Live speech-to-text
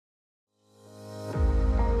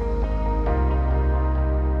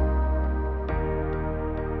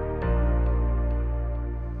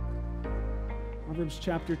Proverbs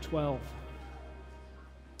chapter 12.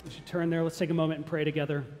 As you turn there, let's take a moment and pray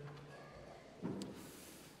together.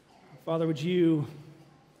 Father, would you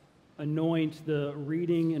anoint the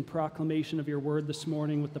reading and proclamation of your word this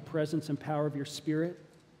morning with the presence and power of your Spirit,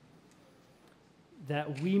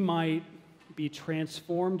 that we might be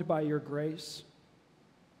transformed by your grace,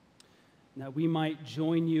 and that we might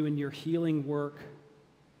join you in your healing work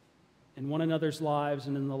in one another's lives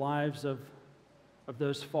and in the lives of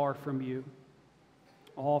those far from you.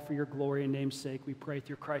 All for your glory and name's sake, we pray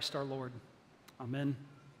through Christ our Lord. Amen.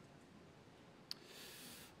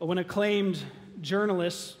 When acclaimed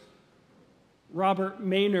journalist Robert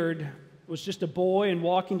Maynard was just a boy and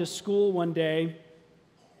walking to school one day,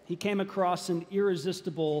 he came across an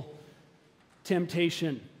irresistible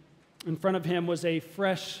temptation. In front of him was a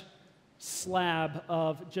fresh slab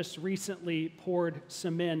of just recently poured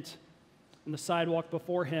cement on the sidewalk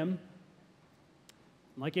before him.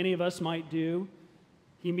 Like any of us might do,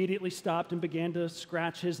 he immediately stopped and began to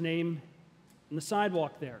scratch his name in the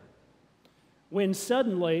sidewalk there. When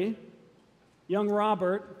suddenly, young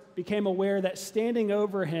Robert became aware that standing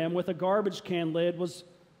over him with a garbage can lid was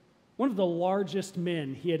one of the largest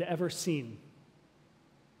men he had ever seen.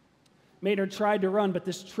 Maynard tried to run, but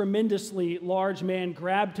this tremendously large man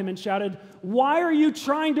grabbed him and shouted, "Why are you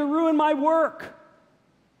trying to ruin my work?"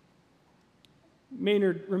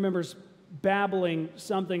 Maynard remembers babbling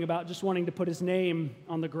something about just wanting to put his name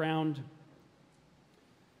on the ground.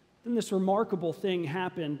 Then this remarkable thing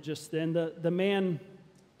happened just then. The man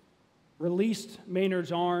released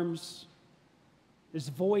Maynard's arms. His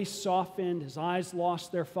voice softened. His eyes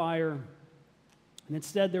lost their fire. And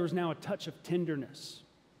instead, there was now a touch of tenderness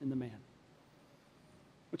in the man.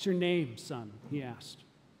 "What's your name, son?" he asked.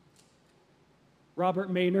 "Robert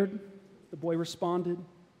Maynard," the boy responded.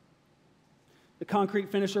 The concrete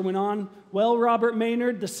finisher went on, "Well, Robert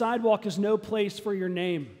Maynard, the sidewalk is no place for your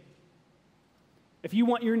name. If you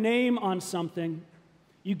want your name on something,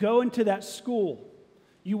 you go into that school,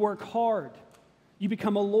 you work hard, you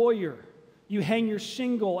become a lawyer, you hang your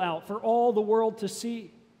shingle out for all the world to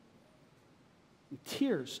see." And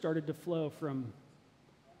tears started to flow from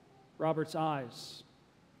Robert's eyes.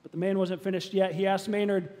 But the man wasn't finished yet. He asked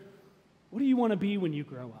Maynard, "What do you want to be when you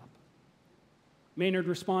grow up?" Maynard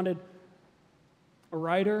responded, "A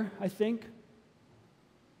writer, I think."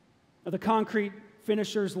 Now, the concrete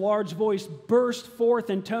finisher's large voice burst forth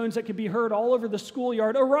in tones that could be heard all over the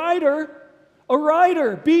schoolyard. "A writer! A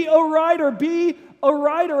writer! Be a writer! Be a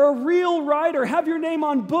writer! A real writer! Have your name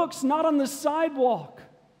on books, not on the sidewalk!"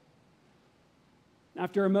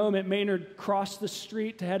 After a moment, Maynard crossed the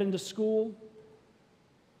street to head into school.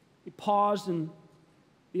 He paused on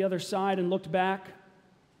the other side and looked back.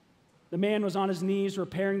 The man was on his knees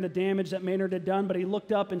repairing the damage that Maynard had done, but he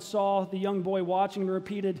looked up and saw the young boy watching and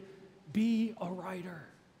repeated, "Be a writer."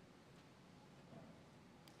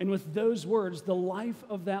 And with those words, the life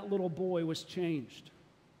of that little boy was changed.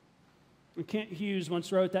 And Kent Hughes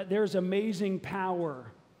once wrote that there's amazing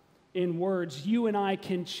power in words. You and I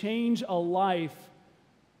can change a life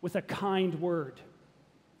with a kind word.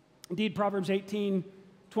 Indeed, Proverbs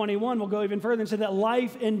 18:21 will go even further and say that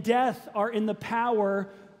life and death are in the power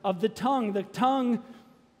of the tongue. The tongue,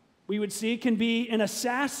 we would see, can be an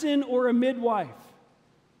assassin or a midwife.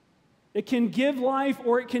 It can give life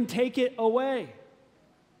or it can take it away.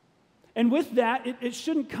 And with that, it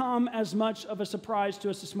shouldn't come as much of a surprise to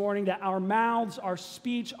us this morning that our mouths, our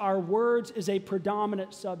speech, our words is a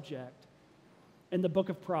predominant subject in the book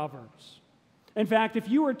of Proverbs. In fact, if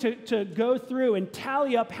you were to go through and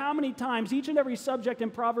tally up how many times each and every subject in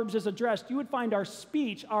Proverbs is addressed, you would find our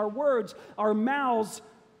speech, our words, our mouths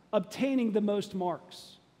obtaining the most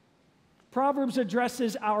marks. Proverbs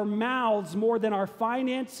addresses our mouths more than our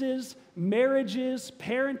finances, marriages,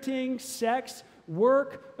 parenting, sex,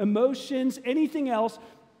 work, emotions, anything else.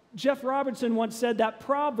 Jeff Robertson once said that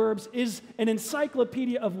Proverbs is an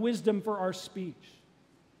encyclopedia of wisdom for our speech.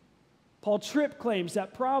 Paul Tripp claims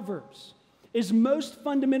that Proverbs is most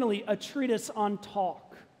fundamentally a treatise on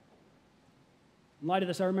talk. In light of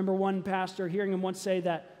this, I remember one pastor hearing him once say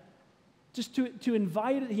that just he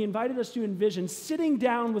invited us to envision sitting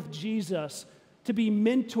down with Jesus to be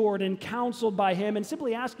mentored and counseled by him and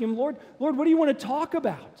simply asking him, Lord, what do you want to talk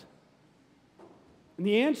about?" And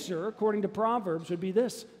the answer, according to Proverbs, would be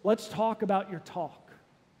this: let's talk about your talk.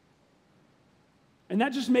 And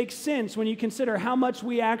that just makes sense when you consider how much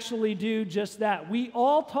we actually do just that. We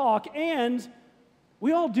all talk, and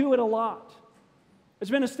we all do it a lot. It's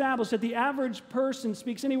been established that the average person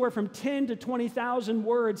speaks anywhere from 10 to 20,000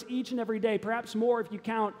 words each and every day, perhaps more if you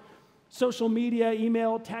count social media,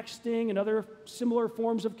 email, texting, and other similar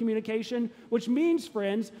forms of communication, which means,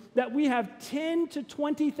 friends, that we have 10 to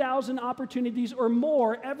 20,000 opportunities or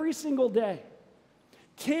more every single day.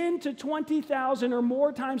 10 to 20,000 or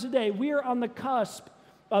more times a day, we are on the cusp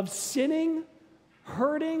of sinning,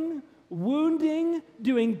 hurting, wounding,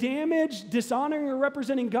 doing damage, dishonoring or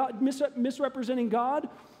representing God, misrepresenting God,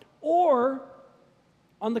 or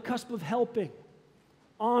on the cusp of helping,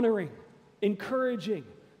 honoring, encouraging,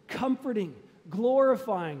 comforting,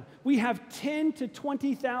 glorifying. We have 10 to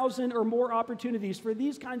 20,000 or more opportunities for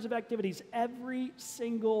these kinds of activities every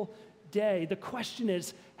single day. The question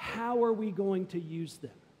is, how are we going to use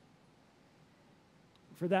them?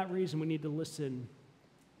 For that reason, we need to listen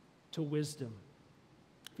to wisdom.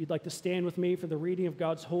 If you'd like to stand with me for the reading of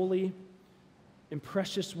God's holy and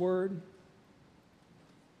precious word,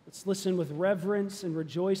 let's listen with reverence and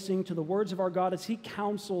rejoicing to the words of our God as he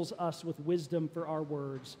counsels us with wisdom for our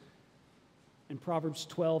words in Proverbs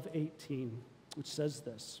 12:18, which says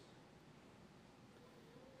this: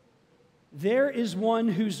 "There is one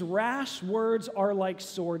whose rash words are like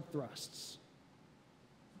sword thrusts,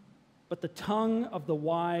 but the tongue of the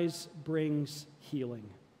wise brings healing."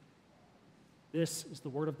 This is the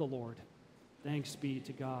word of the Lord. Thanks be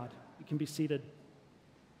to God. You can be seated.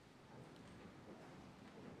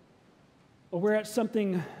 Well, we're at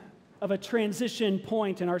something of a transition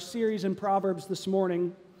point in our series in Proverbs this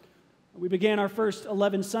morning. We began our first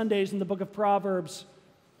 11 Sundays in the book of Proverbs,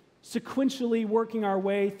 sequentially working our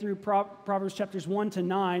way through Proverbs chapters 1 to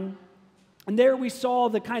 9. And there we saw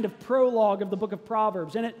the kind of prologue of the book of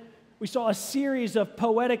Proverbs. In it, we saw a series of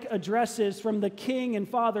poetic addresses from the king and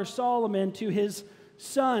father Solomon to his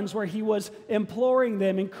sons, where he was imploring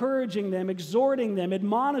them, encouraging them, exhorting them,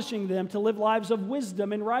 admonishing them to live lives of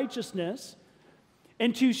wisdom and righteousness,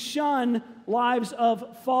 and to shun lives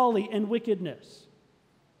of folly and wickedness.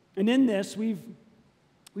 And in this, we've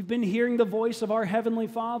been hearing the voice of our Heavenly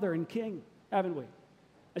Father and King, haven't we?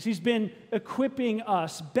 As he's been equipping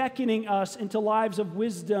us, beckoning us into lives of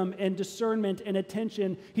wisdom and discernment and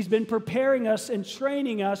attention. He's been preparing us and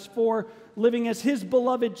training us for living as his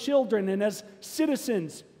beloved children and as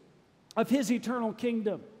citizens of his eternal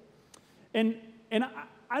kingdom. And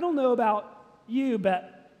I don't know about you,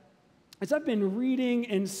 but as I've been reading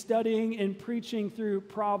and studying and preaching through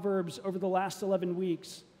Proverbs over the last 11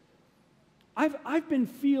 weeks, I've been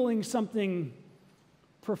feeling something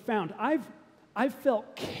profound. I've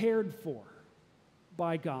felt cared for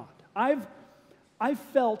by God. I've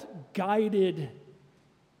felt guided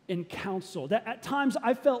and counseled. At times,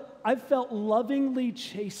 I felt lovingly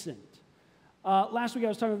chastened. Last week, I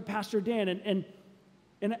was talking with Pastor Dan,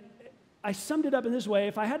 and I summed it up in this way.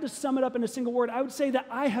 If I had to sum it up in a single word, I would say that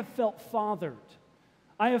I have felt fathered.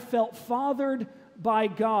 I have felt fathered by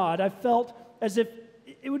God. I felt as if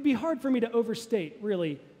it would be hard for me to overstate,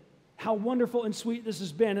 really, how wonderful and sweet this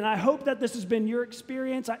has been. And I hope that this has been your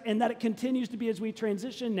experience and that it continues to be as we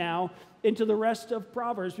transition now into the rest of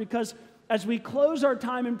Proverbs. Because as we close our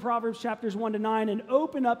time in Proverbs chapters 1 to 9 and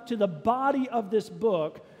open up to the body of this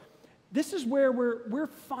book, this is where we're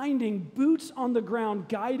finding boots on the ground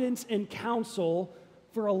guidance and counsel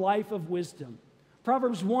for a life of wisdom.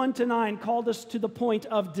 Proverbs 1 to 9 called us to the point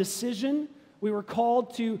of decision. We were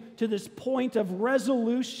called to this point of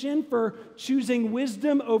resolution for choosing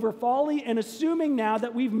wisdom over folly, and assuming now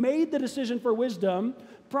that we've made the decision for wisdom,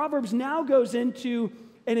 Proverbs now goes into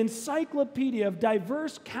an encyclopedia of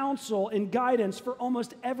diverse counsel and guidance for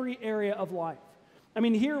almost every area of life. I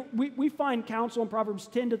mean, here we find counsel in Proverbs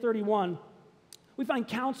 10 to 31. We find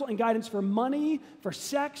counsel and guidance for money, for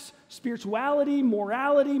sex, spirituality,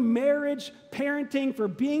 morality, marriage, parenting, for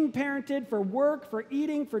being parented, for work, for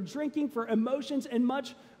eating, for drinking, for emotions, and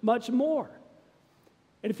much, much more.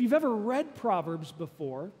 And if you've ever read Proverbs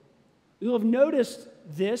before, you'll have noticed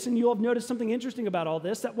this, and you'll have noticed something interesting about all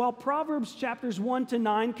this, that while Proverbs chapters 1 to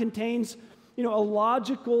 9 contains, a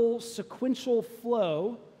logical, sequential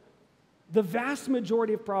flow, the vast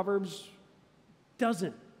majority of Proverbs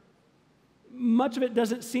doesn't. Much of it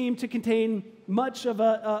doesn't seem to contain much of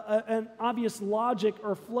an obvious logic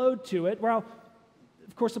or flow to it. Well,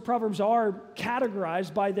 of course, the Proverbs are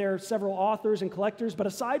categorized by their several authors and collectors, but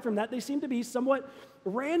aside from that, they seem to be somewhat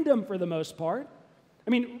random for the most part. I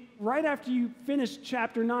mean, right after you finish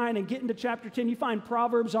chapter 9 and get into chapter 10, you find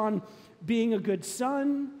Proverbs on being a good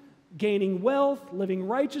son, gaining wealth, living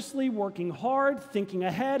righteously, working hard, thinking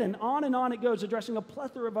ahead, and on it goes, addressing a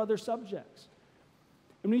plethora of other subjects.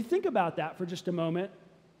 And when you think about that for just a moment,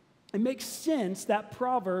 it makes sense that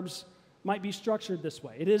Proverbs might be structured this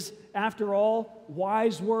way. It is, after all,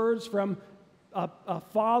 wise words from a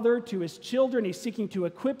father to his children. He's seeking to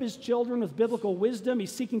equip his children with biblical wisdom.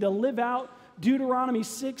 He's seeking to live out Deuteronomy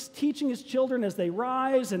 6, teaching his children as they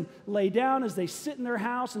rise and lay down, as they sit in their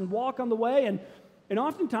house and walk on the way. And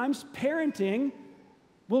oftentimes, parenting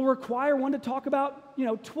will require one to talk about,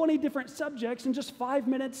 20 different subjects in just 5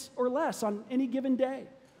 minutes or less on any given day.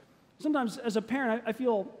 Sometimes, as a parent, I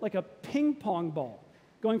feel like a ping pong ball,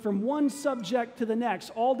 going from one subject to the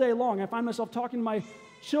next all day long. I find myself talking to my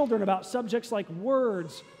children about subjects like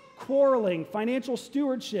words, quarreling, financial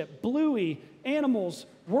stewardship, bluey, animals,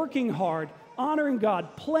 working hard, honoring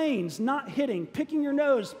God, planes, not hitting, picking your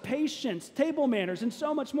nose, patience, table manners, and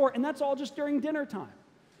so much more. And that's all just during dinner time.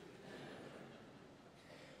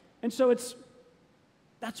 And so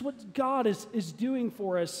that's what God is doing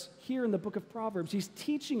for us here in the book of Proverbs. He's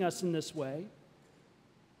teaching us in this way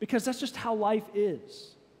because that's just how life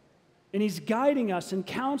is. And he's guiding us and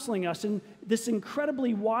counseling us in this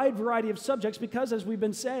incredibly wide variety of subjects because, as we've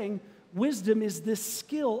been saying, wisdom is this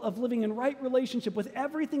skill of living in right relationship with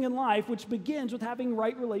everything in life, which begins with having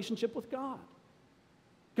right relationship with God.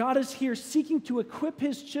 God is here seeking to equip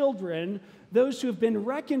his children, those who have been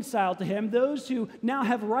reconciled to him, those who now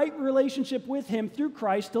have right relationship with him through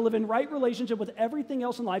Christ, to live in right relationship with everything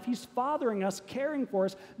else in life. He's fathering us, caring for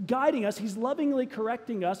us, guiding us. He's lovingly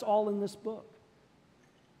correcting us all in this book.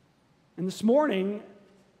 And this morning,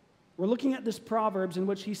 we're looking at this Proverbs in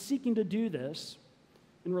which he's seeking to do this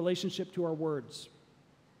in relationship to our words.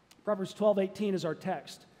 Proverbs 12:18 is our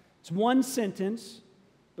text. It's one sentence,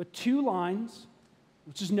 but 2 lines,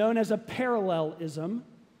 which is known as a parallelism.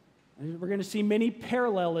 And we're going to see many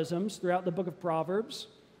parallelisms throughout the book of Proverbs.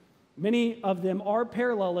 Many of them are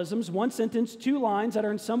parallelisms, one sentence, 2 lines that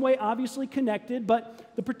are in some way obviously connected,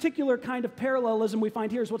 but the particular kind of parallelism we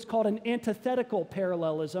find here is what's called an antithetical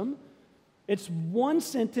parallelism. It's one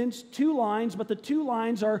sentence, 2 lines, but the 2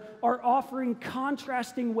 lines are offering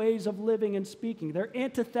contrasting ways of living and speaking. They're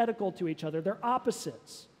antithetical to each other. They're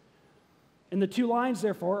opposites. And the 2 lines,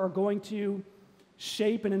 therefore, are going to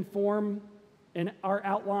shape and inform our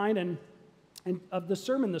outline and of the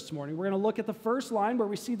sermon this morning. We're going to look at the first line where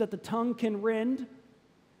we see that the tongue can rend.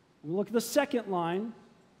 We'll look at the second line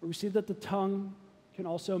where we see that the tongue can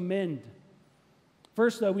also mend.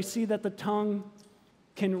 First, though, we see that the tongue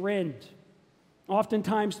can rend.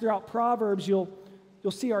 Oftentimes throughout Proverbs, you'll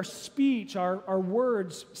see our speech, our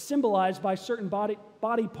words symbolized by certain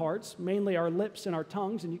body parts, mainly our lips and our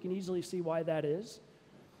tongues, and you can easily see why that is.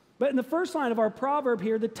 But in the first line of our proverb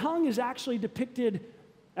here, the tongue is actually depicted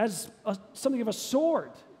as something of a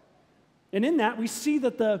sword. And in that, we see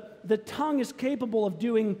that the tongue is capable of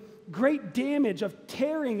doing great damage, of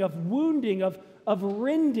tearing, of wounding, of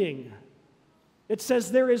rending. It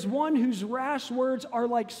says, there is one whose rash words are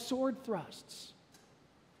like sword thrusts.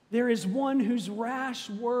 There is one whose rash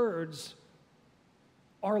words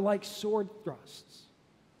are like sword thrusts.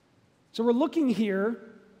 So we're looking here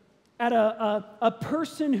at a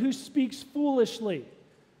person who speaks foolishly,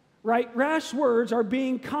 right? Rash words are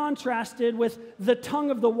being contrasted with the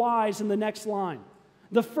tongue of the wise in the next line.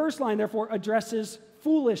 The first line, therefore, addresses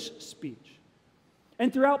foolish speech.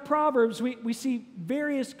 And throughout Proverbs, we see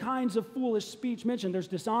various kinds of foolish speech mentioned. There's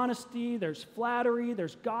dishonesty, there's flattery,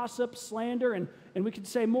 there's gossip, slander, and we could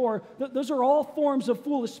say more. Those are all forms of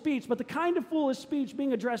foolish speech, but the kind of foolish speech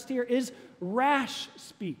being addressed here is rash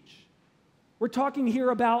speech. We're talking here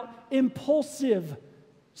about impulsive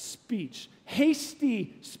speech,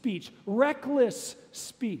 hasty speech, reckless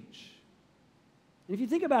speech. And if you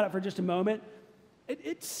think about it for just a moment,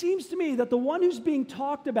 it seems to me that the one who's being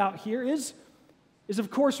talked about here is of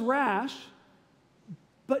course rash,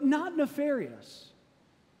 but not nefarious,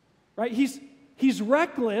 right? He's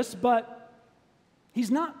reckless, but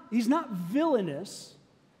he's not villainous.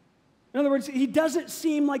 In other words, he doesn't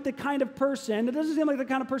seem like the kind of person, it doesn't seem like the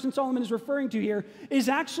kind of person Solomon is referring to here is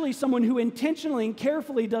actually someone who intentionally and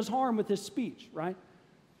carefully does harm with his speech, right?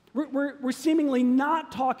 We're seemingly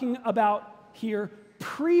not talking about here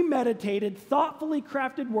premeditated, thoughtfully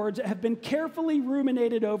crafted words that have been carefully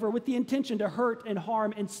ruminated over with the intention to hurt and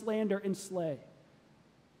harm and slander and slay.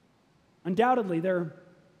 Undoubtedly, there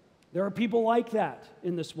are people like that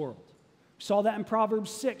in this world. We saw that in Proverbs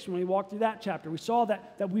 6 when we walked through that chapter. We saw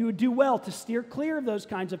that we would do well to steer clear of those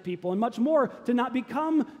kinds of people and much more to not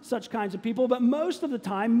become such kinds of people. But most of the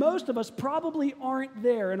time, most of us probably aren't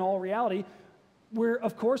there in all reality. We're,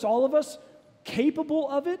 of course, all of us capable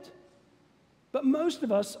of it. But most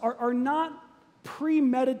of us are not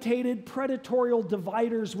premeditated, predatorial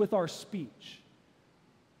dividers with our speech.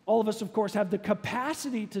 All of us, of course, have the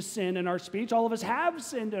capacity to sin in our speech. All of us have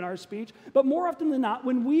sinned in our speech. But more often than not,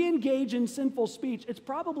 when we engage in sinful speech, it's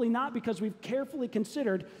probably not because we've carefully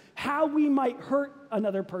considered how we might hurt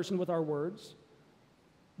another person with our words.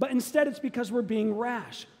 But instead, it's because we're being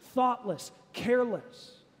rash, thoughtless,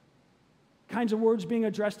 careless. Kinds of words being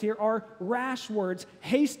addressed here are rash words,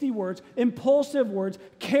 hasty words, impulsive words,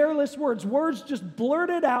 careless words, words just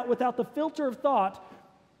blurted out without the filter of thought.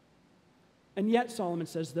 And yet, Solomon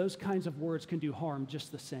says, those kinds of words can do harm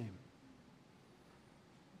just the same.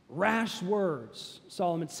 Rash words,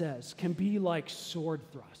 Solomon says, can be like sword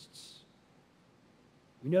thrusts.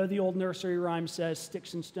 We know the old nursery rhyme says,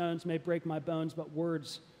 sticks and stones may break my bones, but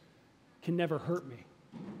words can never hurt me.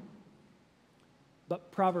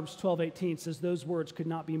 But Proverbs 12:18 says those words could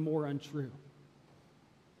not be more untrue.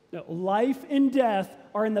 No, life and death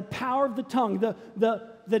are in the power of the tongue.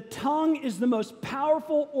 The tongue is the most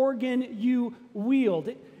powerful organ you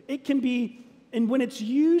wield. It can be, and when it's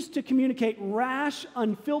used to communicate rash,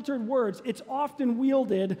 unfiltered words, it's often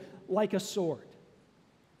wielded like a sword.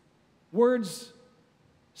 Words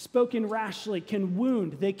spoken rashly can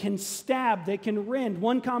wound, they can stab, they can rend.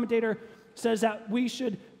 One commentator says that we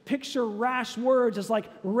should picture rash words as like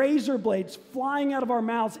razor blades flying out of our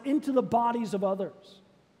mouths into the bodies of others.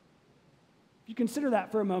 If you consider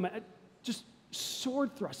that for a moment, just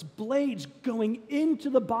sword thrusts, blades going into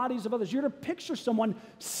the bodies of others. You're to picture someone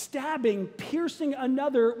stabbing, piercing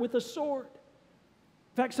another with a sword.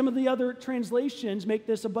 In fact, some of the other translations make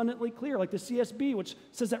this abundantly clear, like the CSB, which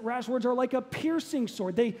says that rash words are like a piercing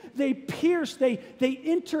sword. They pierce, they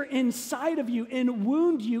enter inside of you and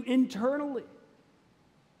wound you internally.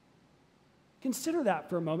 Consider that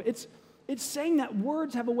for a moment. It's saying that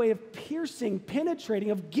words have a way of piercing,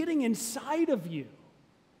 penetrating, of getting inside of you.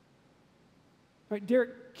 Right,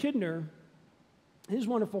 Derek Kidner, his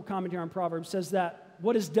wonderful commentary on Proverbs, says that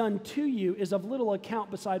what is done to you is of little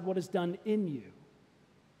account beside what is done in you.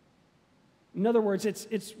 In other words,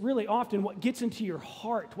 it's really often what gets into your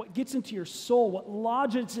heart, what gets into your soul, what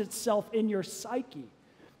lodges itself in your psyche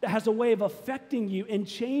that has a way of affecting you and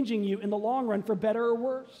changing you in the long run for better or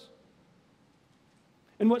worse.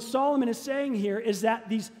 And what Solomon is saying here is that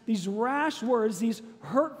these rash words, these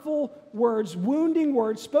hurtful words, wounding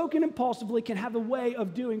words, spoken impulsively can have a way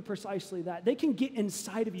of doing precisely that. They can get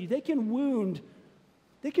inside of you. They can wound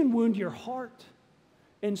your heart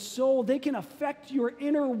and soul. They can affect your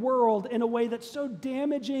inner world in a way that's so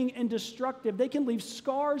damaging and destructive. They can leave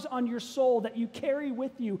scars on your soul that you carry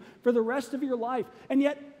with you for the rest of your life. And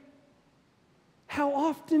yet, how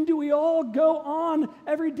often do we all go on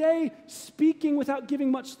every day speaking without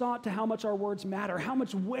giving much thought to how much our words matter, how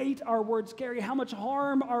much weight our words carry, how much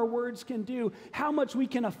harm our words can do, how much we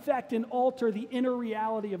can affect and alter the inner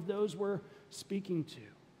reality of those we're speaking to?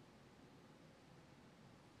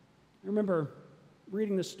 I remember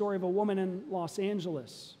reading the story of a woman in Los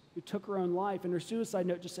Angeles who took her own life, and her suicide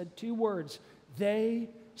note just said 2 words: they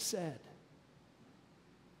said.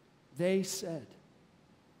 They said.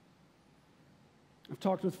 I've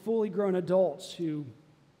talked with fully grown adults who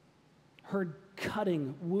heard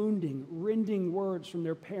cutting, wounding, rending words from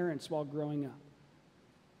their parents while growing up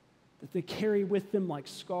that they carry with them like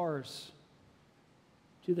scars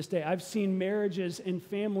to this day. I've seen marriages and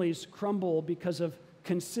families crumble because of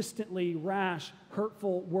consistently rash,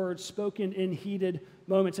 hurtful words spoken in heated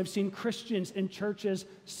moments. I've seen Christians and churches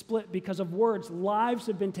split because of words. Lives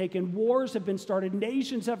have been taken, wars have been started,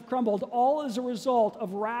 nations have crumbled, all as a result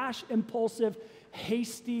of rash, impulsive,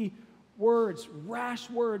 hasty words. Rash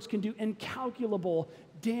words can do incalculable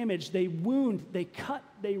damage. They wound, they cut,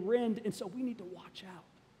 they rend, and so we need to watch out.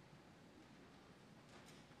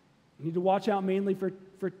 We need to watch out mainly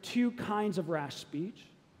for 2 kinds of rash speech.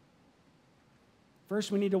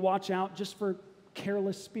 First, we need to watch out just for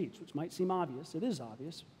careless speech, which might seem obvious. It is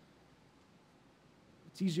obvious.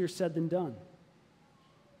 It's easier said than done.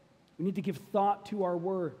 We need to give thought to our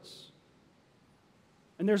words.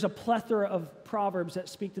 And there's a plethora of proverbs that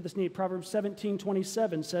speak to this need. Proverbs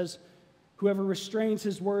 17:27 says, whoever restrains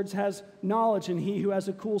his words has knowledge, and he who has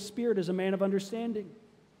a cool spirit is a man of understanding.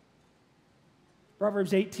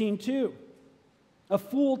 Proverbs 18:2, a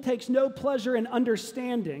fool takes no pleasure in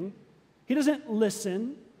understanding. He doesn't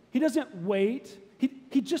listen. He doesn't wait.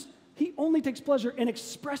 He only takes pleasure in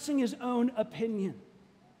expressing his own opinion.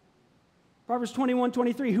 Proverbs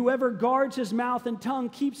 21:23, whoever guards his mouth and tongue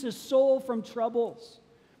keeps his soul from troubles.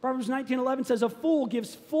 Proverbs 19:11 says, a fool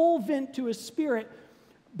gives full vent to his spirit,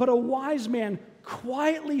 but a wise man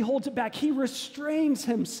quietly holds it back. He restrains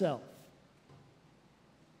himself.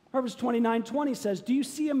 Proverbs 29:20 says, do you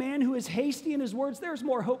see a man who is hasty in his words? There's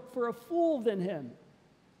more hope for a fool than him.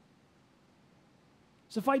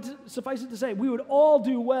 Suffice it to say, we would all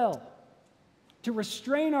do well to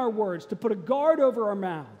restrain our words, to put a guard over our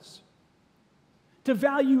mouths, to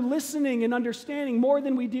value listening and understanding more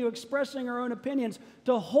than we do expressing our own opinions,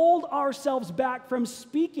 to hold ourselves back from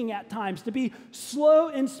speaking at times, to be slow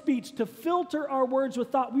in speech, to filter our words with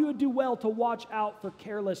thought. We would do well to watch out for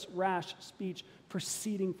careless, rash speech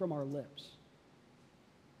proceeding from our lips.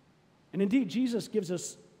 And indeed, Jesus gives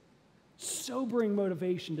us sobering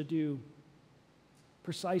motivation to do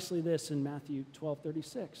precisely this in Matthew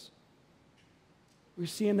 12:36. We're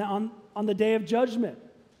seeing that on the day of judgment,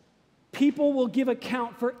 people will give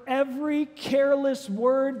account for every careless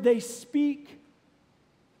word they speak.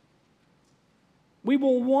 We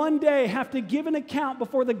will one day have to give an account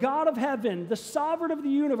before the God of heaven, the sovereign of the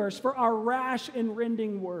universe, for our rash and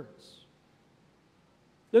rending words.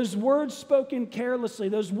 Those words spoken carelessly,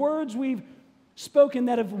 those words we've spoken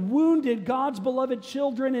that have wounded God's beloved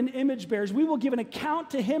children and image bearers, we will give an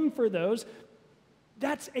account to Him for those.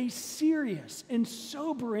 That's a serious and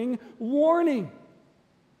sobering warning.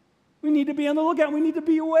 We need to be on the lookout. We need to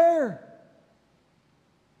be aware.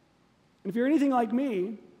 And if you're anything like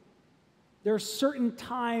me, there are certain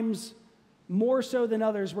times more so than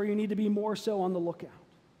others where you need to be more so on the lookout.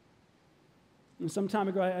 And some time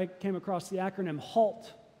ago, I came across the acronym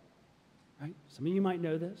HALT. Right? Some of you might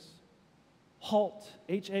know this. HALT,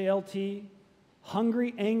 H-A-L-T,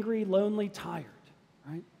 hungry, angry, lonely, tired.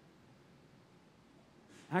 Right?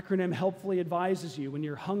 Acronym helpfully advises you when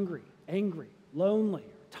you're hungry, angry, lonely,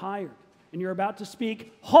 tired, and you're about to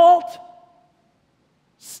speak, halt,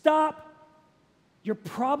 stop. You're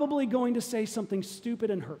probably going to say something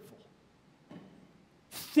stupid and hurtful.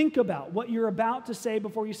 Think about what you're about to say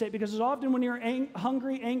before you say it, because it's often when you're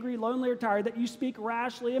hungry, angry, lonely, or tired that you speak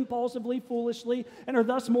rashly, impulsively, foolishly, and are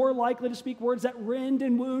thus more likely to speak words that rend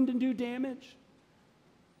and wound and do damage.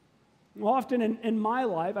 Often in my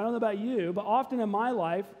life, I don't know about you, but often in my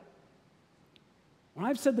life, when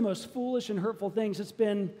I've said the most foolish and hurtful things, it's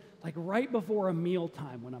been like right before a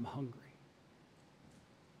mealtime when I'm hungry,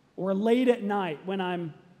 or late at night when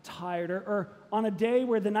I'm tired, or on a day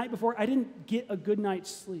where the night before I didn't get a good night's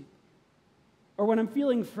sleep, or when I'm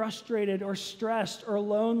feeling frustrated or stressed or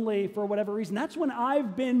lonely for whatever reason. That's when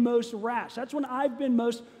I've been most rash. That's when I've been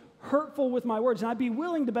most hurtful with my words, and I'd be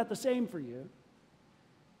willing to bet the same for you.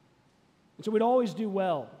 And so we'd always do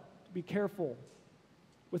well to be careful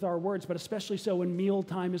with our words, but especially so when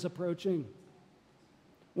mealtime is approaching,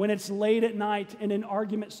 when it's late at night and an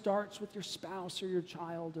argument starts with your spouse or your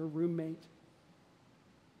child or roommate,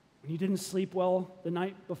 when you didn't sleep well the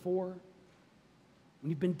night before, when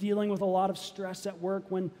you've been dealing with a lot of stress at work,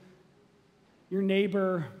 when your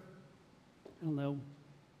neighbor, I don't know,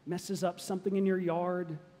 messes up something in your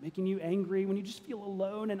yard, making you angry, when you just feel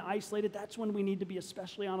alone and isolated, that's when we need to be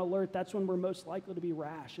especially on alert. That's when we're most likely to be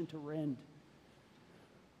rash and to rend.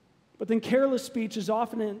 But then careless speech is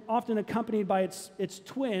often accompanied by its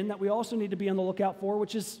twin that we also need to be on the lookout for,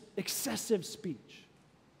 which is excessive speech.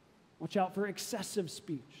 Watch out for excessive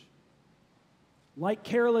speech. Like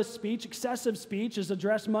careless speech, excessive speech is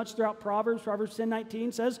addressed much throughout Proverbs. Proverbs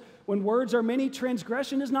 10:19 says, when words are many,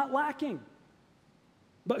 transgression is not lacking.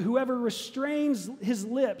 But whoever restrains his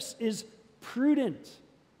lips is prudent.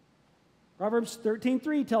 Proverbs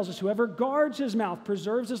 13:3 tells us, whoever guards his mouth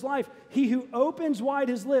preserves his life. He who opens wide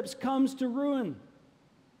his lips comes to ruin.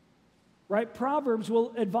 Right? Proverbs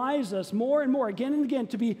will advise us more and more, again and again,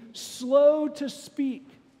 to be slow to speak,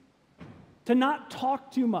 to not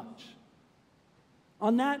talk too much.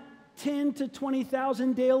 On that 10 to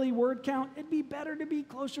 20,000 daily word count, it'd be better to be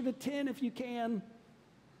closer to 10 if you can.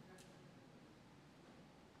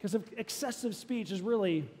 Because excessive speech is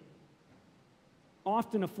really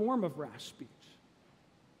often a form of rash speech.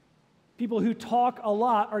 People who talk a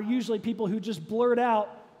lot are usually people who just blurt out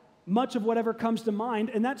much of whatever comes to mind,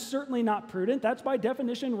 and that's certainly not prudent. That's by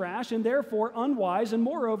definition rash and therefore unwise, and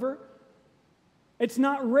moreover, it's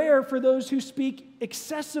not rare for those who speak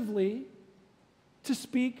excessively to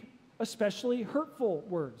speak especially hurtful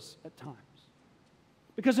words at times.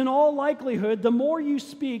 Because in all likelihood, the more you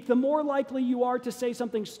speak, the more likely you are to say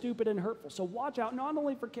something stupid and hurtful. So watch out not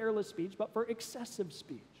only for careless speech, but for excessive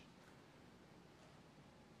speech.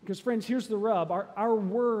 Because friends, here's the rub. Our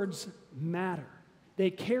words matter.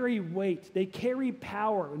 They carry weight. They carry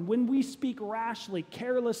power. And when we speak rashly,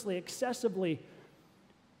 carelessly, excessively,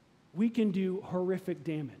 we can do horrific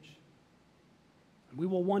damage. And we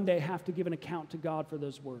will one day have to give an account to God for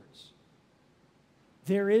those words.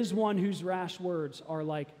 There is one whose rash words are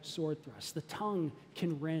like sword thrusts. The tongue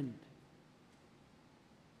can rend.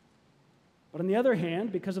 But on the other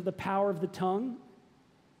hand, because of the power of the tongue,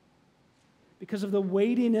 because of the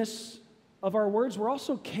weightiness of our words, we're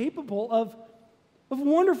also capable of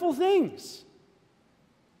wonderful things.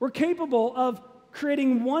 We're capable of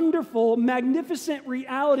creating wonderful, magnificent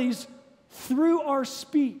realities through our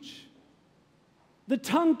speech. The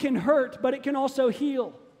tongue can hurt, but it can also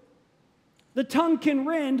heal. The tongue can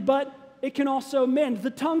rend, but it can also mend. The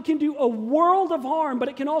tongue can do a world of harm, but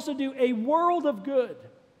it can also do a world of good.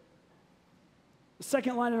 The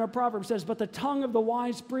second line in our Proverbs says, "But the tongue of the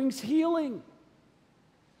wise brings healing."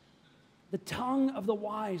 The tongue of the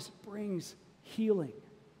wise brings healing.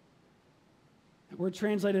 The word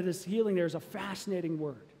translated as healing there is a fascinating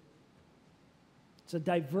word. It's a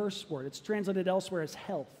diverse word. It's translated elsewhere as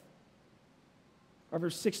health.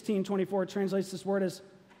 Proverbs 16:24 translates this word as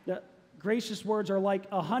the gracious words are like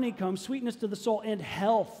a honeycomb, sweetness to the soul, and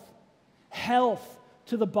health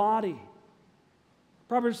to the body.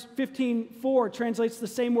 Proverbs 15:4 translates the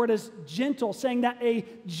same word as gentle, saying that a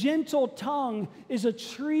gentle tongue is a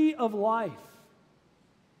tree of life.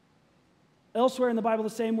 Elsewhere in the Bible, the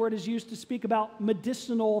same word is used to speak about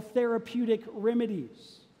medicinal, therapeutic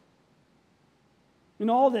remedies. In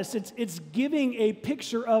all this, it's giving a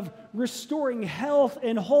picture of restoring health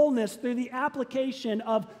and wholeness through the application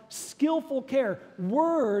of skillful care.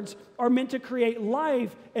 Words are meant to create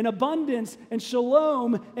life and abundance and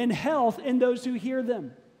shalom and health in those who hear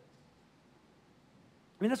them.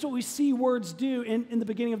 I mean, that's what we see words do in the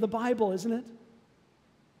beginning of the Bible, isn't it?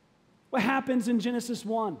 What happens in Genesis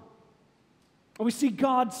 1? We see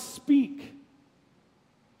God speak.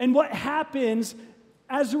 And what happens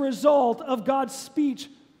as a result of God's speech?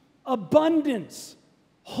 Abundance,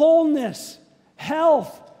 wholeness,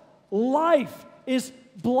 health, life is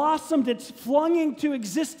blossomed. It's flung into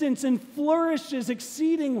existence and flourishes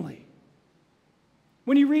exceedingly.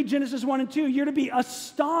 When you read Genesis 1 and 2, you're to be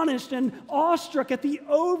astonished and awestruck at the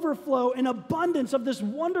overflow and abundance of this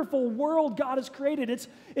wonderful world God has created.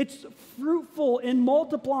 It's fruitful and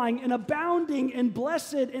multiplying and abounding and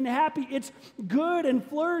blessed and happy. It's good and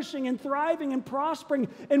flourishing and thriving and prospering.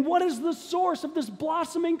 And what is the source of this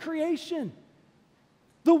blossoming creation?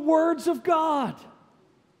 The words of God.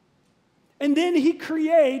 And then he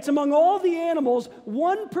creates, among all the animals,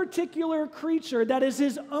 one particular creature that is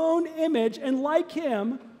his own image, and like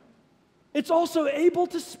him, it's also able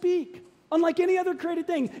to speak. Unlike any other created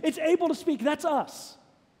thing, it's able to speak. That's us.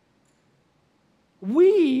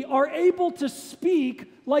 We are able to speak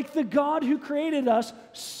like the God who created us,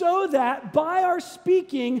 so that by our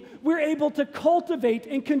speaking, we're able to cultivate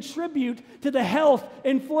and contribute to the health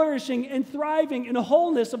and flourishing and thriving and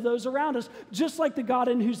wholeness of those around us, just like the God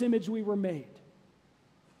in whose image we were made.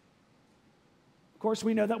 Of course,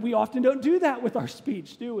 we know that we often don't do that with our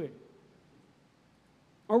speech, do we?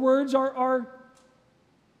 Our words are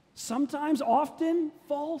sometimes, often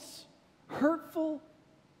false, hurtful,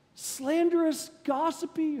 slanderous,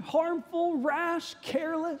 gossipy, harmful, rash,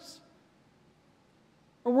 careless.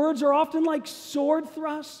 Our words are often like sword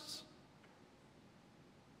thrusts.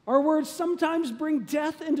 Our words sometimes bring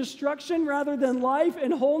death and destruction rather than life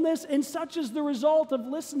and wholeness, and such is the result of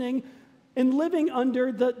listening and living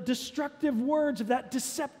under the destructive words of that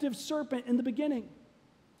deceptive serpent in the beginning.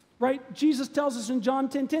 Right? Jesus tells us in John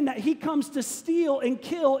 10:10 that he comes to steal and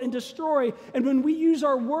kill and destroy. And when we use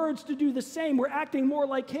our words to do the same, we're acting more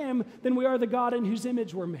like him than we are the God in whose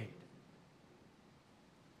image we're made.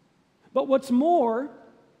 But what's more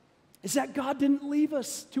is that God didn't leave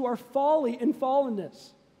us to our folly and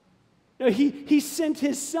fallenness. No, he sent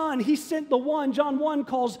his son. He sent the one John 1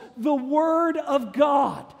 calls the Word of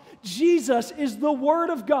God. Jesus is the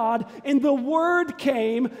Word of God, and the Word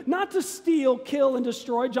came not to steal, kill, and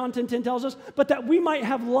destroy, John 10:10 tells us, but that we might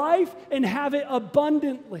have life and have it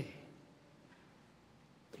abundantly.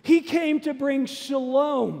 He came to bring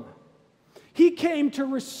shalom. He came to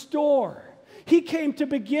restore. He came to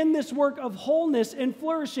begin this work of wholeness and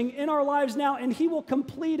flourishing in our lives now, and he will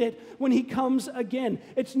complete it when he comes again.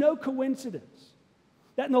 It's no coincidence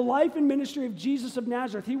that in the life and ministry of Jesus of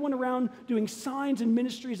Nazareth, he went around doing signs and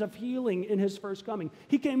ministries of healing in his first coming.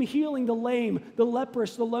 He came healing the lame, the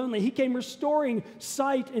leprous, the lonely. He came restoring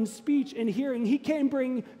sight and speech and hearing. He came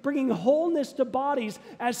bringing wholeness to bodies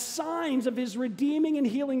as signs of his redeeming and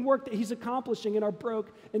healing work that he's accomplishing in our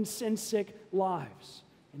broke and sin-sick lives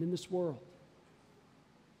and in this world.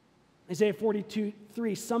 Isaiah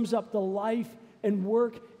 42:3 sums up the life and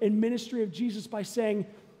work and ministry of Jesus by saying,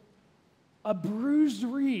 "A bruised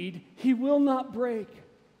reed he will not break,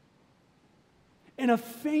 and a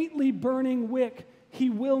faintly burning wick he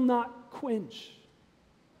will not quench."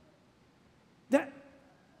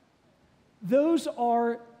 Those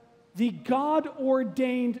are the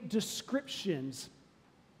God-ordained descriptions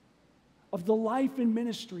of the life and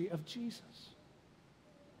ministry of Jesus.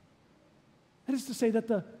 That is to say that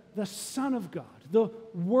the Son of God, the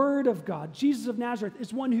Word of God, Jesus of Nazareth,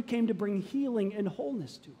 is one who came to bring healing and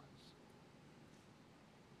wholeness to us.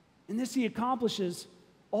 And this he accomplishes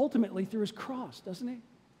ultimately through his cross, doesn't he?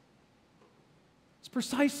 It's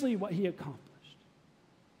precisely what he accomplished.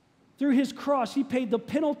 Through his cross, he paid the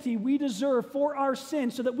penalty we deserve for our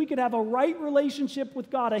sins so that we could have a right relationship with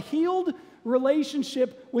God, a healed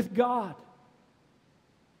relationship with God.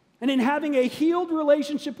 And in having a healed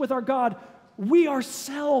relationship with our God, we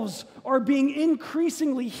ourselves are being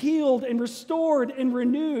increasingly healed and restored and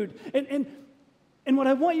renewed. And what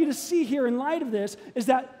I want you to see here in light of this is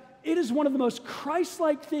that it is one of the most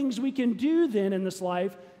Christ-like things we can do then in this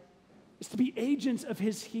life is to be agents of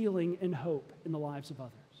his healing and hope in the lives of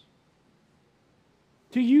others.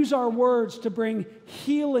 To use our words to bring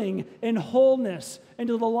healing and wholeness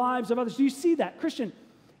into the lives of others. Do you see that? Christian,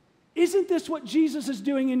 isn't this what Jesus is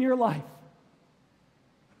doing in your life?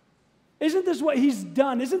 Isn't this what he's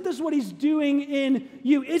done? Isn't this what he's doing in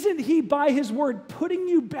you? Isn't he, by his word, putting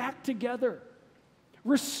you back together?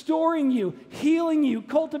 Restoring you, healing you,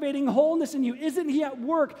 cultivating wholeness in you? Isn't he at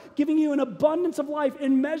work giving you an abundance of life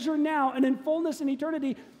in measure now and in fullness in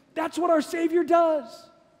eternity? That's what our Savior does.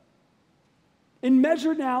 In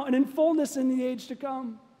measure now and in fullness in the age to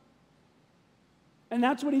come. And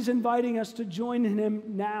that's what he's inviting us to join in him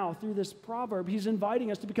now through this proverb. He's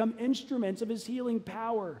inviting us to become instruments of his healing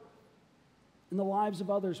power in the lives of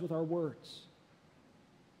others with our words.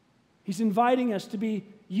 He's inviting us to be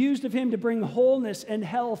used of him to bring wholeness and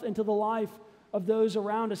health into the life of those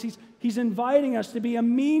around us. He's inviting us to be a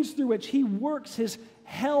means through which he works his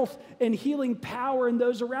health and healing power in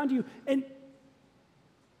those around you. And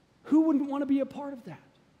who wouldn't want to be a part of that?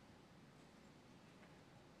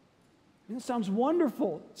 I mean, that sounds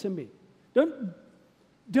wonderful to me.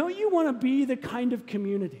 Don't you want to be the kind of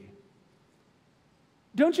community?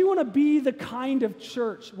 Don't you want to be the kind of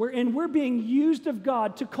church wherein we're being used of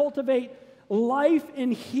God to cultivate life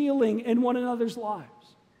and healing in one another's lives?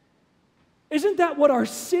 Isn't that what our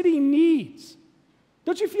city needs?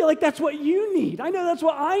 Don't you feel like that's what you need? I know that's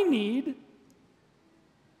what I need.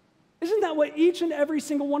 Isn't that what each and every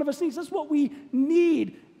single one of us needs? That's what we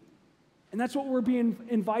need. And that's what we're being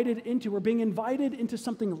invited into. We're being invited into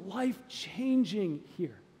something life-changing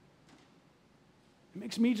here. It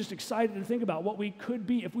makes me just excited to think about what we could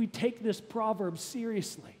be if we take this proverb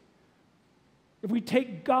seriously. If we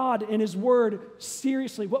take God and his word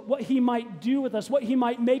seriously, what he might do with us, what he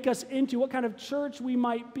might make us into, what kind of church we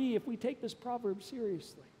might be if we take this proverb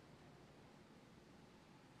seriously.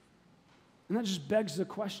 And that just begs the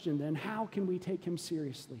question then, how can we take him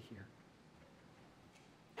seriously here?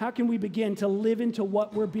 How can we begin to live into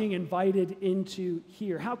what we're being invited into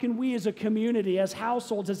here? How can we as a community, as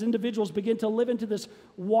households, as individuals begin to live into this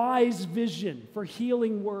wise vision for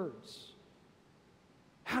healing words?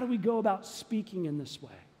 How do we go about speaking in this way?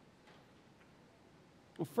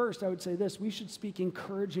 Well, first, I would say this: we should speak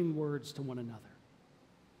encouraging words to one another.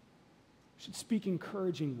 We should speak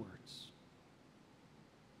encouraging words.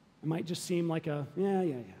 It might just seem like a, yeah.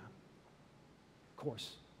 Of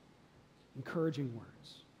course, encouraging words.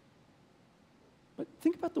 But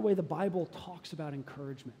think about the way the Bible talks about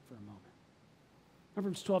encouragement for a moment.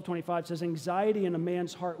 Proverbs 12:25 says, anxiety in a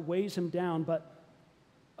man's heart weighs him down, but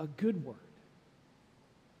a good word.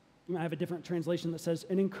 You might have a different translation that says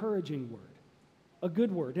an encouraging word. A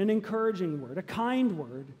good word, an encouraging word, a kind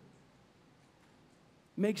word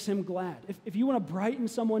makes him glad. If you want to brighten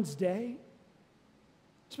someone's day,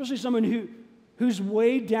 especially someone who's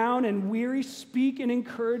weighed down and weary, speak an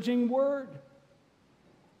encouraging word.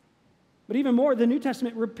 But even more, the New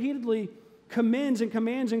Testament repeatedly commends and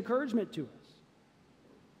commands encouragement to us.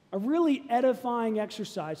 A really edifying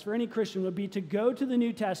exercise for any Christian would be to go to the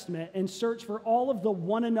New Testament and search for all of the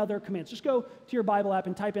one another commands. Just go to your Bible app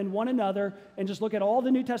and type in one another and just look at all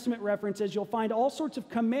the New Testament references. You'll find all sorts of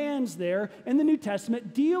commands there in the New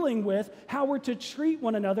Testament dealing with how we're to treat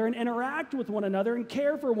one another and interact with one another and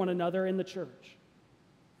care for one another in the church.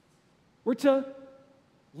 We're to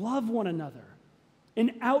love one another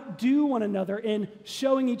and outdo one another in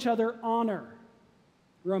showing each other honor.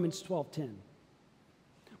 Romans 12:10.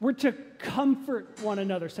 We're to comfort one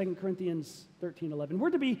another, 2 Corinthians 13:11. We're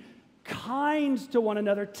to be kind to one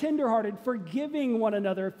another, tenderhearted, forgiving one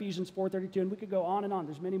another, Ephesians 4:32. And we could go on and on.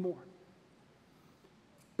 There's many more.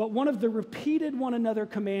 But one of the repeated one another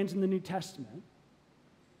commands in the New Testament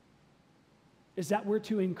is that we're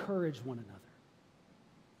to encourage one another.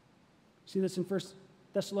 See this in 1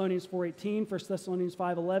 Thessalonians 4:18, 1 Thessalonians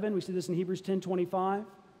 5:11. We see this in Hebrews 10:25.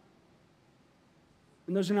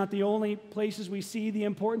 And those are not the only places we see the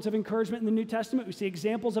importance of encouragement in the New Testament. We see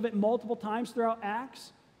examples of it multiple times throughout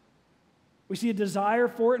Acts. We see a desire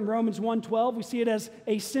for it in Romans 1:12. We see it as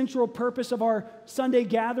a central purpose of our Sunday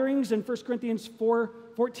gatherings in 1 Corinthians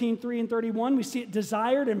 4:14, 3, and 31. We see it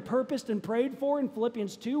desired and purposed and prayed for in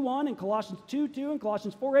Philippians 2:1 and Colossians 2:2 and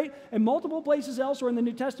Colossians 4:8 and multiple places elsewhere in the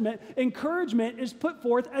New Testament. Encouragement is put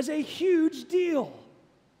forth as a huge deal.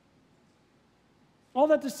 All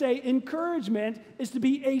that to say, encouragement is to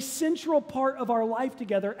be a central part of our life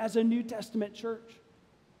together as a New Testament church.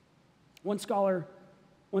 One scholar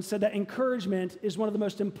once said that encouragement is one of the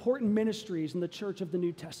most important ministries in the church of the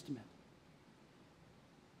New Testament.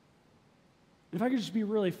 And if I could just be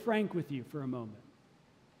really frank with you for a moment.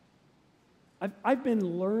 I've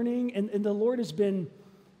been learning, and the Lord has been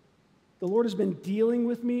dealing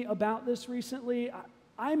with me about this recently.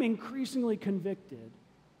 I'm increasingly convicted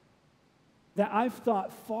that I've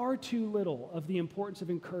thought far too little of the importance of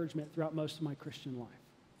encouragement throughout most of my Christian life.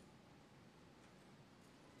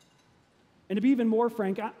 And to be even more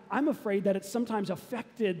frank, I'm afraid that it's sometimes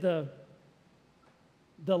affected the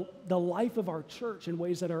life of our church in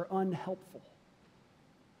ways that are unhelpful.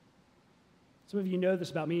 Some of you know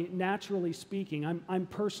this about me. Naturally speaking, I'm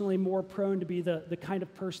personally more prone to be the kind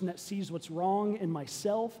of person that sees what's wrong in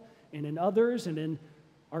myself and in others and in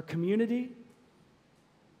our community.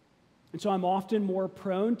 And so I'm often more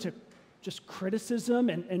prone to just criticism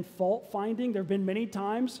and fault finding. There have been many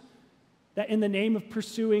times that in the name of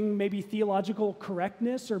pursuing maybe theological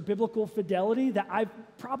correctness or biblical fidelity, that I've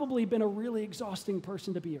probably been a really exhausting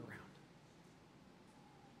person to be around.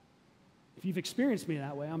 If you've experienced me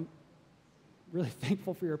that way, I'm really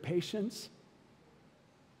thankful for your patience.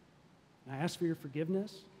 And I ask for your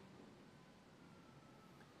forgiveness.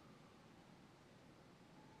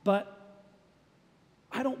 But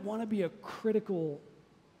I don't want to be a critical,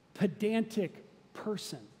 pedantic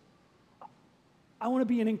person. I want to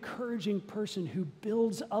be an encouraging person who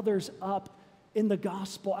builds others up in the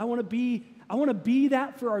gospel. I want to be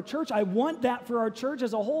that for our church. I want that for our church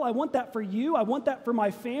as a whole. I want that for you. I want that for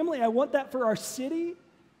my family. I want that for our city.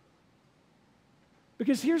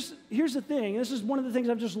 Because here's the thing. This is one of the things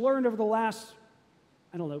I've just learned over the last,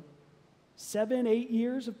 7, 8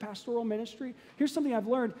 years of pastoral ministry. Here's something I've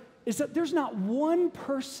learned, is that there's not one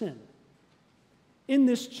person in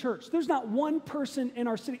this church, there's not one person in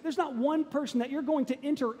our city, there's not one person that you're going to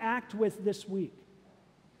interact with this week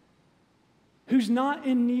who's not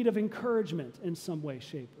in need of encouragement in some way,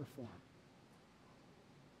 shape, or form.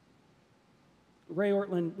 Ray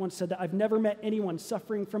Ortlund once said that I've never met anyone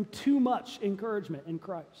suffering from too much encouragement in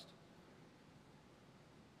Christ.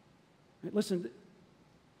 Right, listen,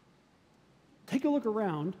 take a look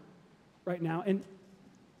around right now and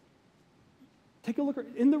take a look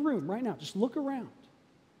in the room right now. Just look around.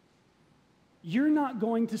 You're not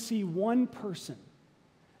going to see one person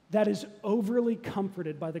that is overly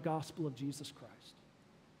comforted by the gospel of Jesus Christ.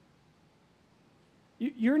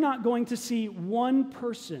 You're not going to see one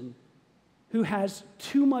person who has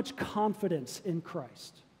too much confidence in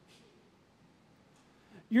Christ.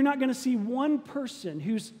 You're not going to see one person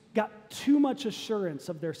who's got too much assurance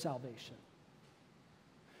of their salvation.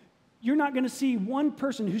 You're not going to see one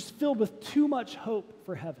person who's filled with too much hope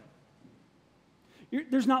for heaven.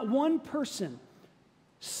 There's not one person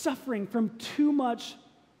suffering from too much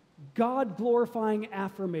God-glorifying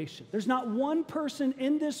affirmation. There's not one person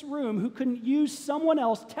in this room who couldn't use someone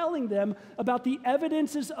else telling them about the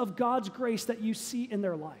evidences of God's grace that you see in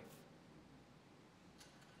their life.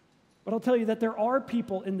 But I'll tell you that there are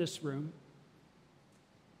people in this room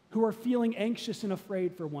who are feeling anxious and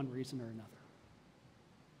afraid for one reason or another.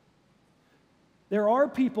 There are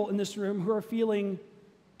people in this room who are feeling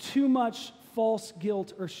too much false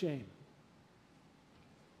guilt or shame.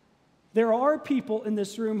 There are people in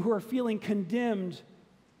this room who are feeling condemned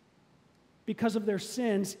because of their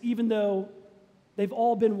sins, even though they've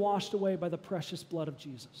all been washed away by the precious blood of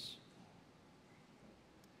Jesus.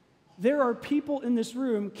 There are people in this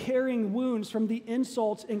room carrying wounds from the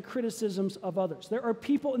insults and criticisms of others. There are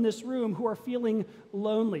people in this room who are feeling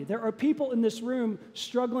lonely. There are people in this room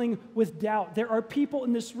struggling with doubt. There are people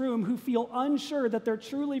in this room who feel unsure that they're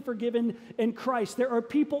truly forgiven in Christ. There are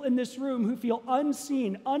people in this room who feel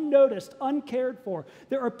unseen, unnoticed, uncared for.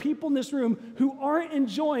 There are people in this room who aren't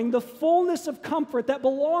enjoying the fullness of comfort that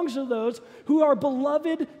belongs to those who are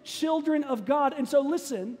beloved children of God. And so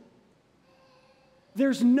listen,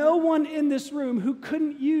 there's no one in this room who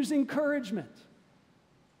couldn't use encouragement.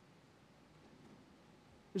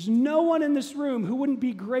 There's no one in this room who wouldn't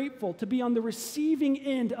be grateful to be on the receiving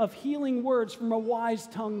end of healing words from a wise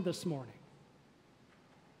tongue this morning.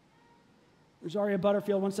 Rosaria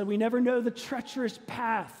Butterfield once said, "We never know the treacherous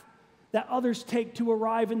path that others take to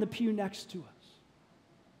arrive in the pew next to us."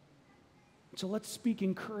 So let's speak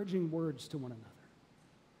encouraging words to one another.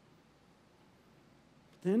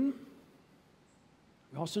 Then,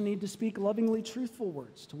 we also need to speak lovingly truthful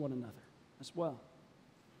words to one another as well.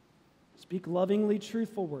 Speak lovingly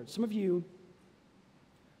truthful words. Some of you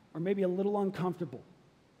are maybe a little uncomfortable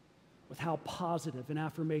with how positive and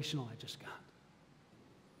affirmational I just got.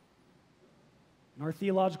 In our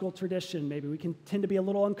theological tradition, maybe we can tend to be a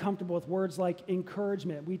little uncomfortable with words like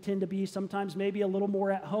encouragement. We tend to be sometimes maybe a little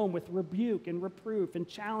more at home with rebuke and reproof and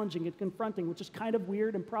challenging and confronting, which is kind of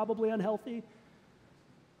weird and probably unhealthy.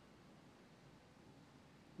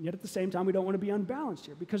 Yet at the same time, we don't want to be unbalanced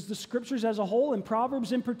here, because the Scriptures as a whole, and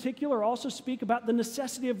Proverbs in particular, also speak about the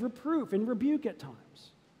necessity of reproof and rebuke at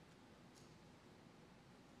times.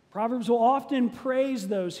 Proverbs will often praise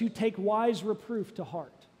those who take wise reproof to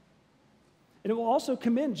heart. And it will also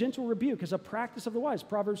commend gentle rebuke as a practice of the wise.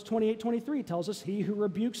 Proverbs 28:23 tells us, "He who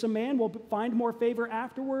rebukes a man will find more favor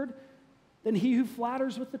afterward than he who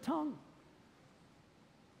flatters with the tongue."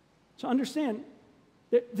 So understand,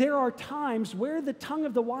 there are times where the tongue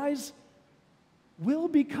of the wise will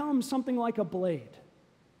become something like a blade.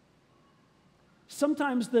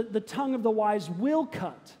 Sometimes the tongue of the wise will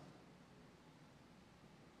cut.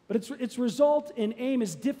 But its result in aim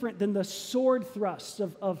is different than the sword thrusts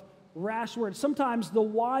of rash words. Sometimes the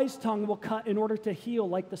wise tongue will cut in order to heal,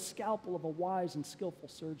 like the scalpel of a wise and skillful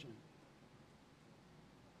surgeon.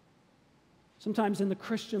 Sometimes in the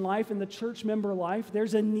Christian life, in the church member life,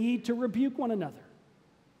 there's a need to rebuke one another.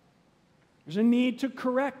 There's a need to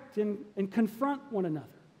correct and confront one another.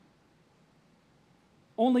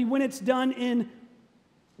 Only when it's done in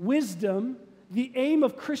wisdom, the aim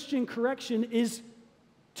of Christian correction is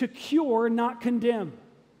to cure, not condemn.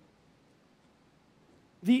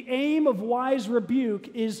 The aim of wise rebuke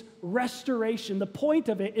is restoration. The point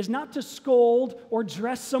of it is not to scold or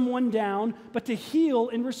dress someone down, but to heal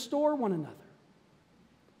and restore one another.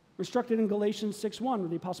 We're instructed in Galatians 6:1, where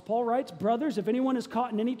the Apostle Paul writes, "Brothers, if anyone is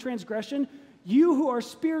caught in any transgression, you who are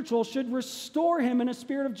spiritual should restore him in a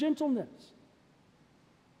spirit of gentleness."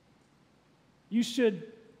 You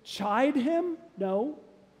should chide him? No.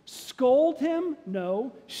 Scold him?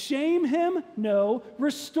 No. Shame him? No.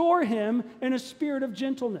 Restore him in a spirit of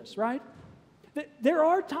gentleness, right? There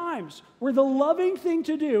are times where the loving thing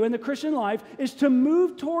to do in the Christian life is to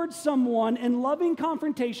move towards someone in loving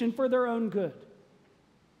confrontation for their own good,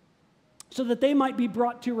 so that they might be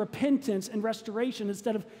brought to repentance and restoration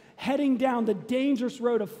instead of heading down the dangerous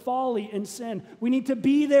road of folly and sin. We need to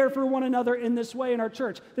be there for one another in this way in our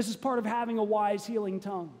church. This is part of having a wise, healing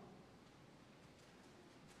tongue.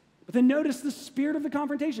 But then notice the spirit of the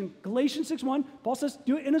confrontation. Galatians 6:1, Paul says,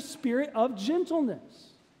 do it in a spirit of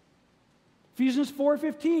gentleness. Ephesians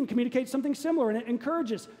 4:15 communicates something similar, and it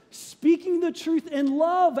encourages speaking the truth in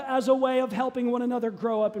love as a way of helping one another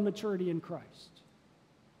grow up in maturity in Christ.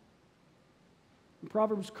 And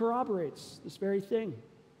Proverbs corroborates this very thing.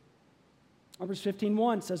 Proverbs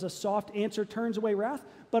 15:1 says, "A soft answer turns away wrath,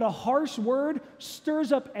 but a harsh word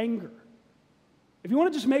stirs up anger." If you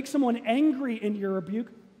want to just make someone angry in your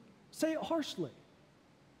rebuke, say it harshly.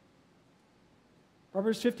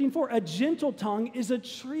 Proverbs 15:4, "A gentle tongue is a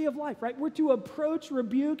tree of life," right? We're to approach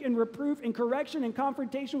rebuke and reproof and correction and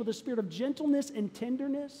confrontation with a spirit of gentleness and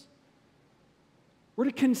tenderness. We're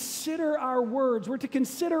to consider our words. We're to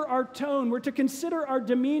consider our tone. We're to consider our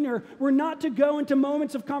demeanor. We're not to go into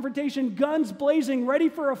moments of confrontation, guns blazing, ready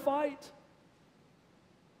for a fight.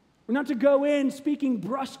 We're not to go in speaking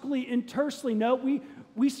brusquely and tersely. No,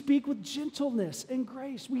 we speak with gentleness and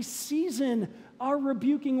grace. We season our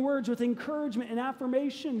rebuking words with encouragement and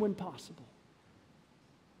affirmation when possible.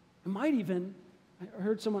 I might even, I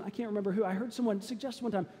heard someone, I can't remember who, I heard someone suggest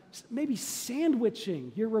one time, maybe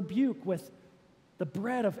sandwiching your rebuke with the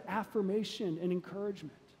bread of affirmation and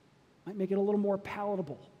encouragement. Might make it a little more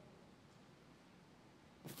palatable.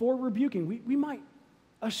 Before rebuking, we might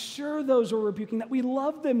assure those we're rebuking that we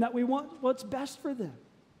love them, that we want what's best for them.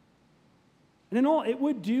 And in all, we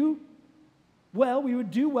would do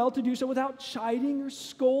well to do so without chiding or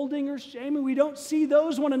scolding or shaming. We don't see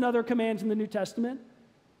those one another commands in the New Testament.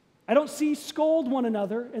 I don't see scold one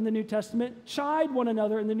another in the New Testament, chide one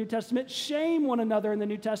another in the New Testament, shame one another in the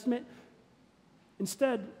New Testament.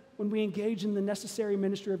 Instead, when we engage in the necessary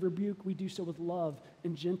ministry of rebuke, we do so with love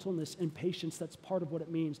and gentleness and patience. That's part of what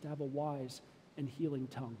it means to have a wise and healing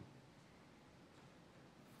tongue.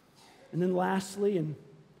 And then lastly, and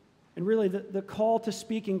really the call to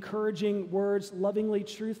speak encouraging words, lovingly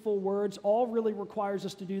truthful words, all really requires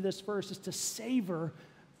us to do this first, is to savor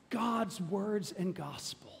God's words and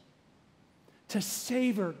gospel. To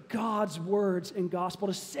savor God's words and gospel,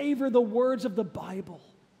 to savor the words of the Bible.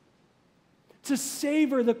 to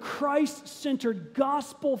savor the Christ-centered,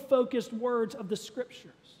 gospel-focused words of the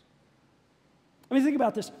Scriptures. I mean, think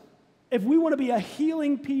about this. If we want to be a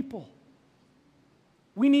healing people,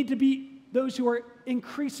 we need to be those who are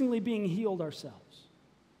increasingly being healed ourselves.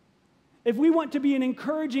 If we want to be an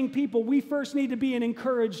encouraging people, we first need to be an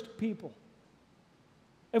encouraged people.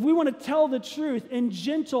 If we want to tell the truth in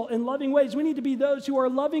gentle and loving ways, we need to be those who are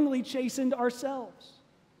lovingly chastened ourselves.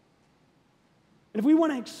 And if we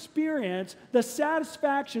want to experience the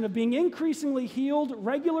satisfaction of being increasingly healed,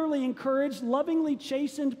 regularly encouraged, lovingly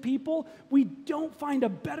chastened people, we don't find a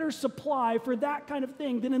better supply for that kind of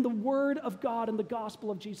thing than in the Word of God and the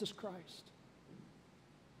gospel of Jesus Christ.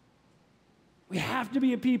 We have to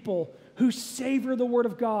be a people who savor the Word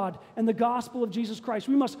of God and the gospel of Jesus Christ.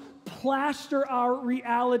 We must plaster our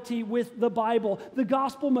reality with the Bible. The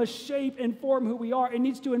gospel must shape and form who we are. It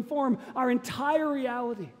needs to inform our entire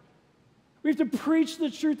reality. We have to preach the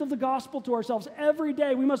truth of the gospel to ourselves every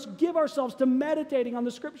day. We must give ourselves to meditating on the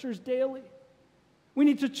Scriptures daily. We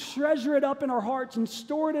need to treasure it up in our hearts and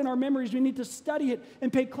store it in our memories. We need to study it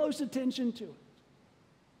and pay close attention to it.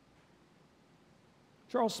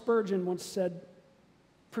 Charles Spurgeon once said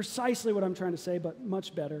precisely what I'm trying to say, but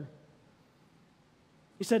much better.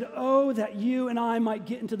 He said, "Oh, that you and I might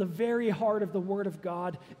get into the very heart of the Word of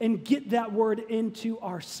God and get that Word into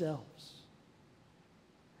ourselves.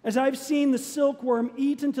 As I've seen the silkworm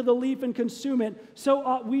eat into the leaf and consume it, so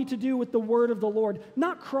ought we to do with the Word of the Lord,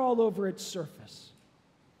 not crawl over its surface,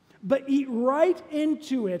 but eat right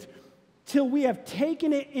into it till we have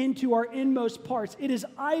taken it into our inmost parts. It is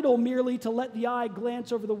idle merely to let the eye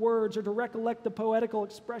glance over the words or to recollect the poetical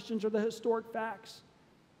expressions or the historic facts.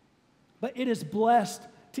 But it is blessed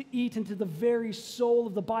to eat into the very soul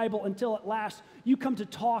of the Bible until at last you come to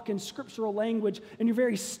talk in scriptural language and your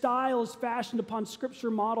very style is fashioned upon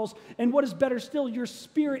scripture models. And what is better still, your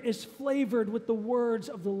spirit is flavored with the words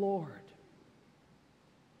of the Lord."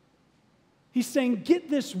 He's saying, get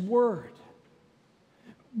this word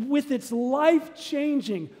with its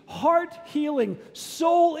life-changing, heart-healing,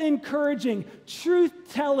 soul-encouraging,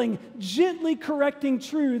 truth-telling, gently correcting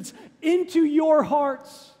truths into your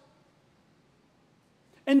hearts.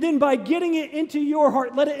 And then by getting it into your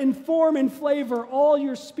heart, let it inform and flavor all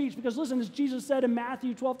your speech. Because listen, as Jesus said in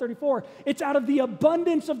Matthew 12:34, it's out of the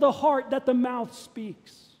abundance of the heart that the mouth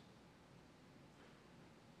speaks.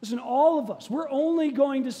 Listen, all of us, we're only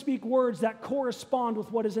going to speak words that correspond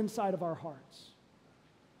with what is inside of our hearts.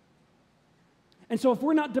 And so if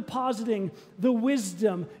we're not depositing the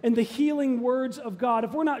wisdom and the healing words of God,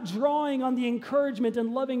 if we're not drawing on the encouragement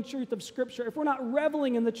and loving truth of Scripture, if we're not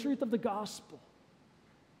reveling in the truth of the gospel,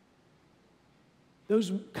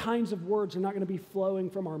 those kinds of words are not going to be flowing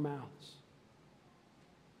from our mouths.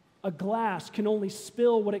 A glass can only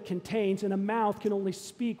spill what it contains, and a mouth can only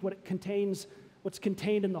speak what it contains, what's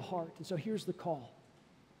contained in the heart. And so here's the call.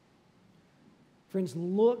 Friends,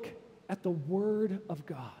 look at the Word of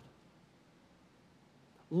God.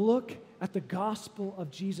 Look at the gospel of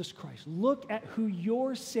Jesus Christ. Look at who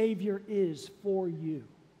your Savior is for you.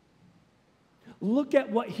 Look at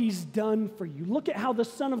what He's done for you. Look at how the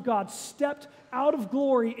Son of God stepped out of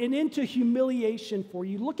glory and into humiliation for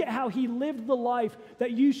you. Look at how He lived the life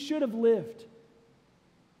that you should have lived.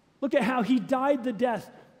 Look at how He died the death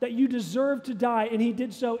that you deserved to die, and He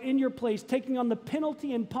did so in your place, taking on the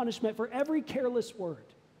penalty and punishment for every careless word,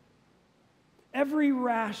 every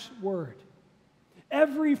rash word,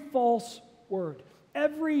 every false word,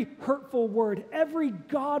 every hurtful word, every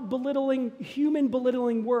God-belittling,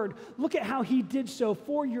 human-belittling word. Look at how He did so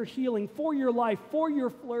for your healing, for your life, for your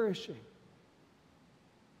flourishing.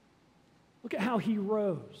 Look at how He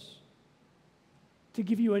rose to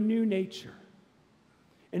give you a new nature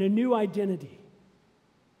and a new identity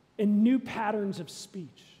and new patterns of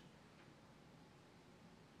speech.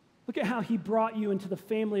 Look at how He brought you into the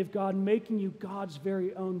family of God, making you God's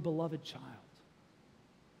very own beloved child.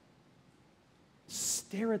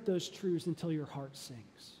 Stare at those truths until your heart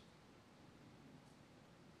sings.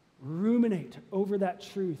 Ruminate over that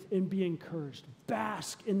truth and be encouraged.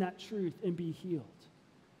 Bask in that truth and be healed.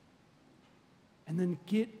 And then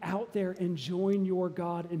get out there and join your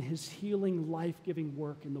God in His healing, life-giving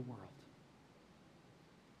work in the world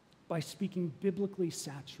by speaking biblically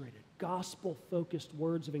saturated, gospel-focused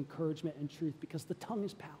words of encouragement and truth, because the tongue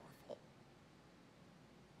is powerful.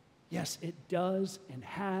 Yes, it does and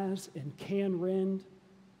has and can rend.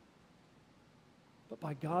 But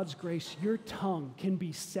by God's grace, your tongue can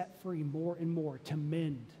be set free more and more to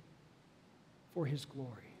mend for His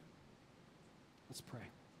glory. Let's pray.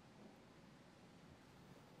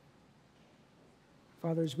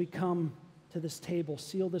 Father, as we come to this table,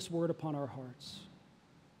 seal this word upon our hearts.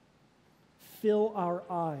 fill our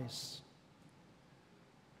eyes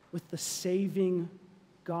with the saving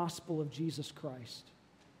gospel of Jesus Christ.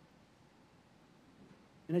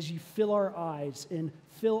 And as you fill our eyes and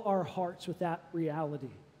fill our hearts with that reality,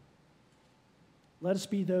 let us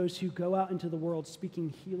be those who go out into the world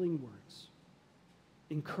speaking healing words,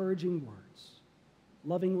 encouraging words,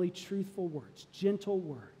 lovingly truthful words, gentle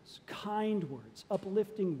words, kind words,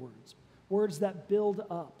 uplifting words, words that build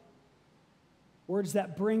up, words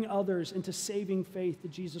that bring others into saving faith to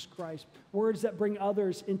Jesus Christ, words that bring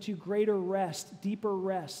others into greater rest, deeper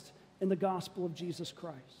rest in the gospel of Jesus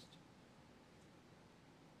Christ.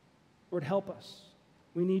 Lord, help us.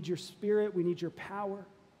 We need your Spirit. We need your power.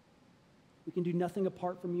 We can do nothing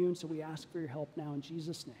apart from you, and so we ask for your help now in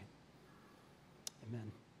Jesus' name.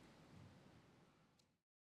 Amen.